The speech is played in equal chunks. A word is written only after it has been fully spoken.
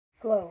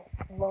Hello,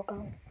 and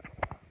welcome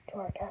to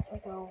our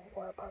Castaway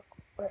waterpark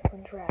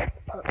wrestling draft,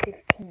 part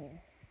 15.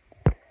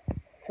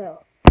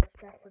 So, first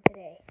draft for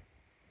today.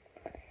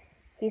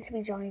 He used to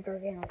be Johnny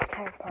Gargano's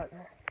tag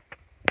partner,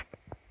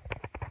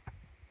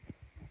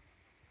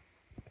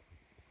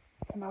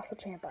 Tommaso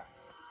Ciampa.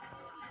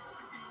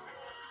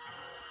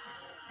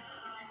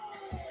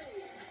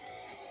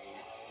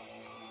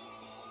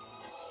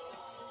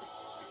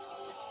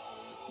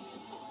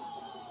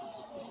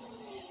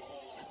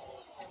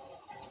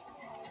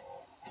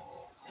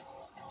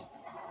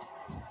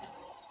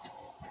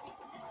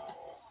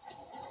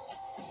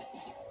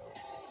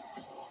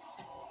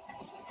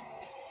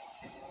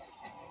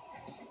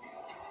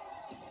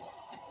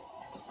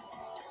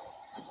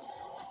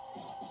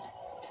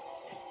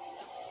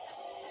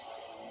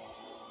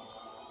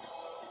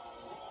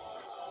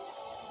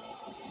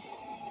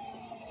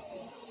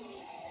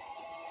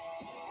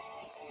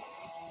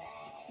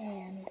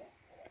 And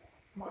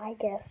my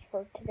guest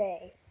for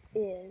today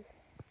is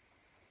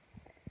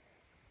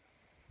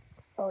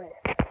Otis.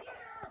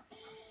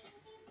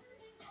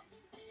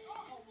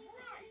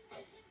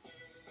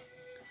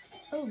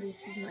 Otis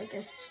is my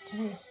guest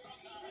today.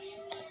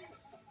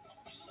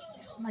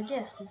 My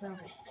guest is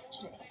Otis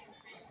today.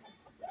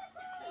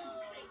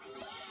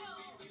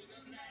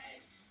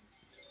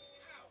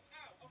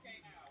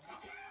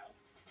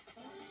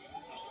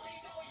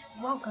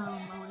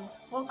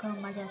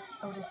 Welcome, my guest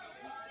Otis.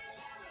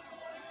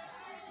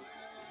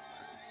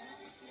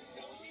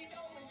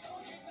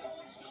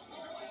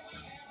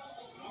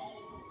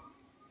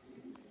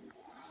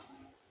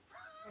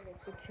 Otis,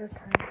 it's your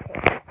turn to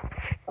pick.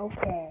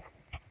 Okay.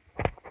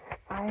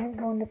 I am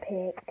going to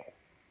pick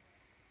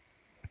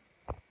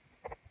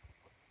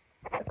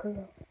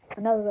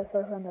another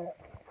wrestler from the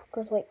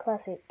Cruiserweight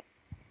Classic,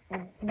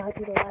 and he might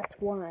be the last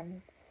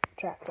one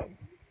drafted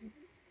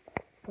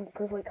from the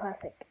Cruiserweight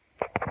Classic,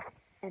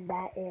 and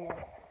that is,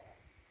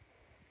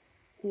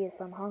 he is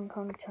from Hong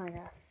Kong,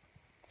 China,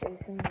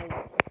 Jason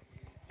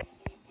Lee.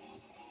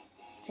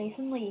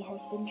 Jason Lee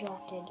has been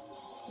drafted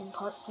in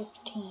part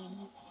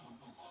 15.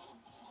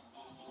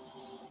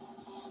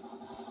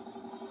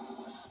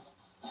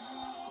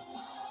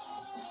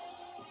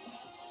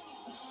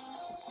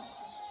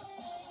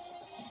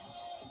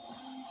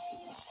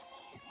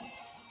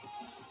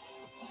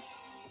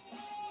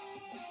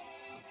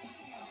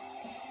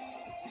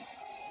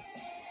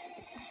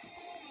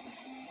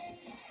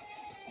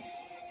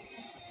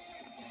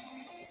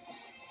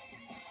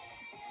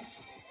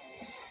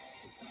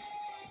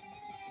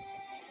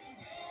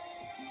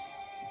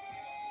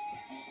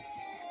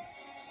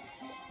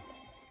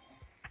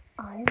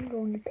 I am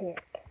going to pick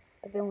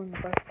the villain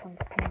breast pump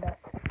panda,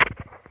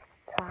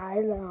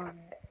 Thailand.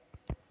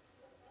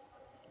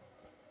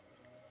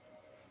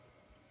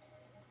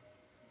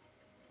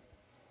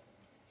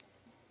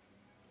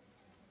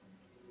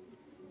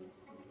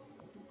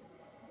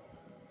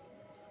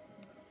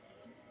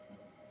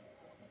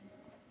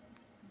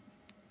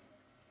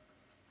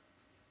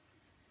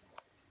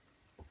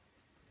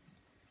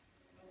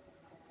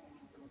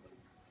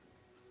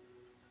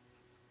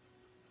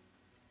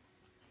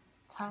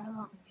 Tai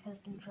Lung has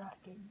been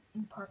drafted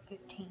in part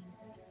 15.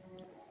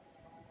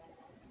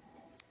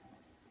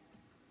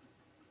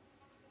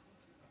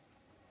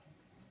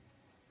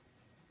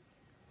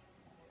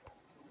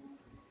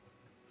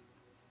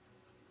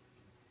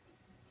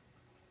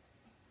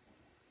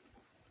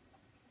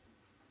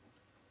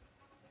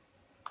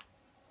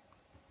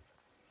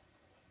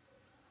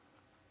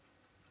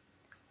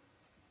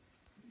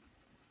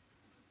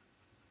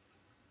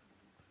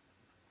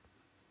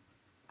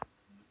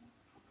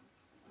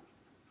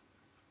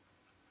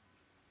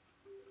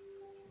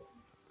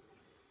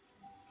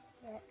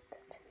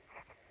 Next,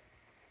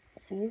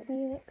 she is the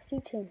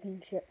NXT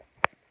Championship,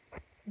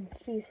 and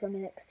she's from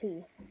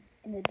NXT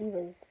in the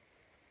Divas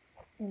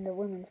in the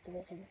women's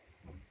division.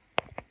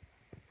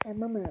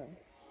 Ember Moon.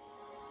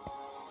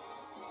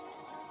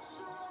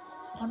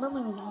 Ember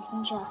Moon has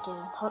been drafted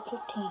in part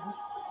 15.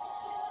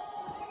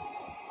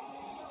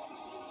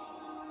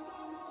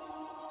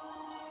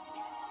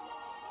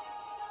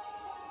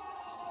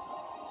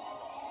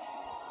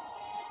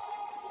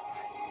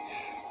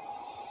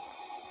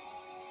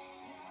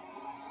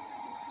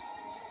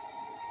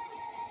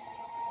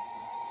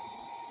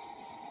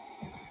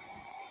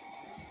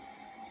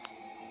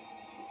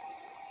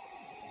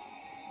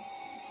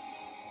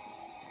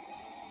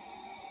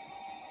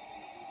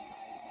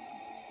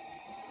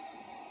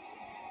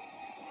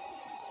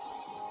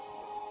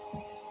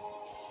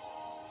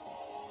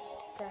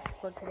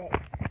 Draft for today.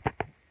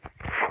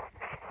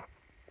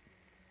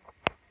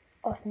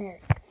 Austin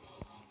Aries.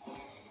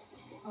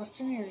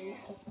 Austin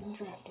Aries has been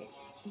drafted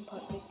in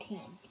part 15.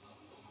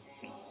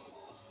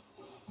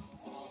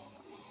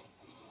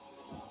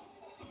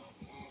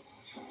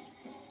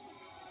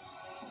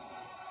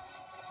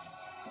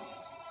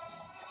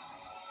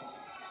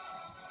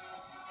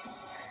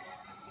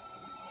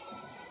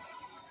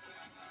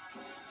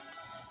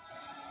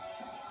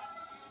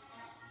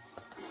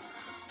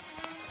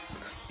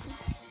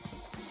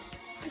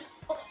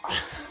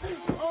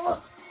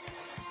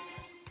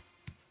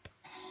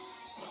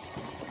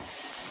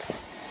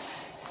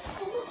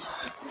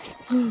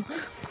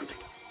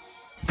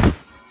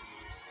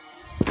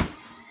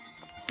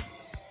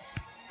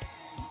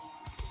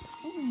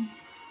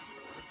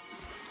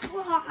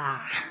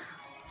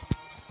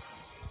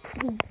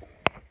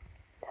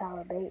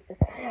 Bate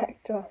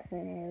attacked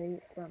Justin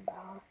Aries from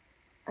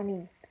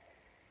behind.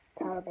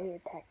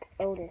 Bate attacked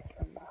Otis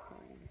from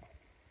behind.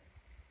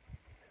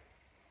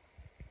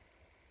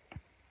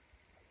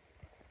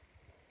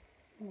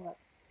 Look,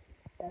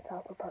 that's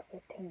waterpark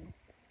 15.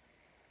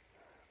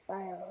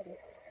 Bye,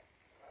 Otis.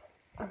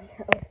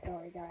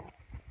 Sorry, guys.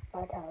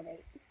 Bye,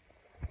 Bate.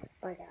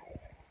 Bye, guys.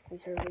 Be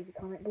sure to leave a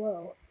comment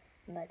below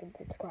and like and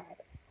subscribe.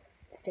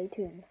 Stay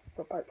tuned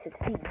for part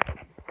 16.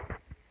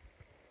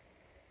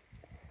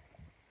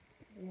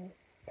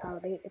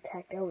 Bate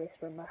attacked Aries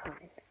from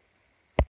behind.